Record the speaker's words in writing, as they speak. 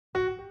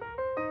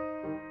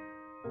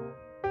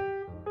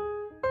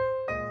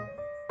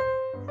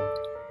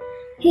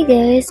Hey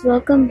guys,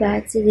 welcome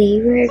back. Today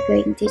we're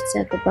going to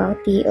talk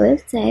about the oil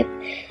type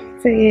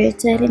for your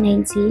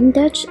 2019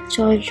 Dodge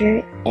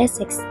Charger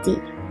SXT.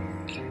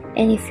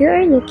 And if you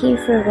are looking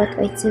for what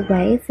oil to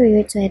buy for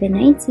your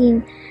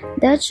 2019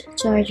 Dodge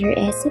Charger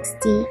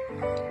SXT,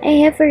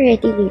 I have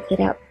already looked it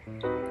up.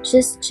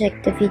 Just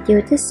check the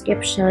video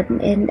description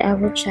and I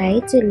will try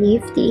to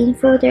leave the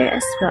info there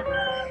as well.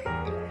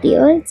 The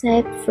oil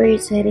type for your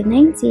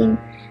 2019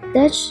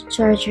 Dodge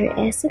Charger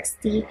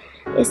SXT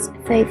is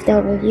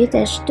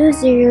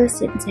 5W-20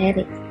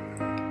 synthetic.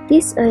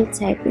 This oil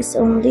type is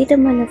only the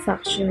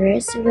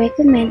manufacturer's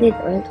recommended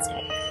oil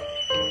type.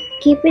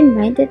 Keep in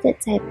mind that the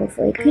type of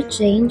oil could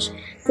change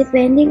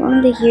depending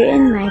on the year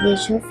and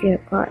mileage of your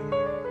car.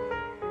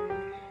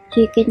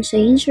 You can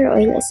change your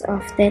oil as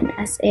often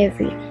as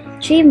every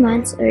 3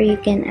 months, or you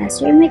can ask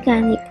your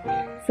mechanic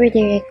for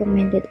the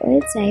recommended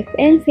oil type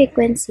and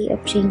frequency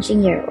of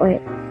changing your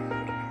oil.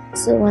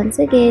 So once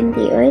again,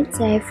 the oil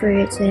type for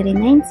your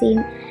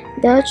 2019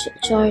 Dodge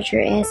Charger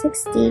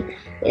SXT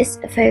is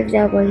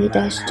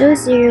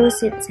 5W-20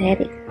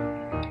 synthetic.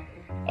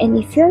 And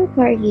if your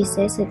car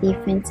uses a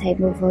different type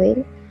of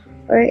oil,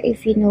 or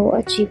if you know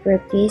a cheaper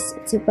place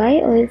to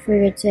buy oil for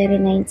your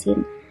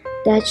 2019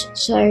 Dodge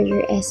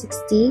Charger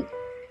SXT,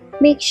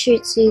 make sure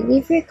to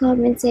leave your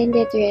comments and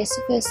let the rest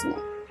of us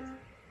know.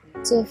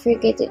 Don't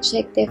forget to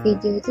check the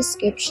video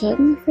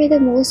description for the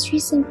most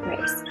recent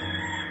price.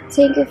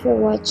 Thank you for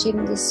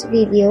watching this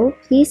video.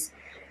 Please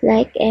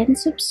like and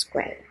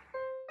subscribe.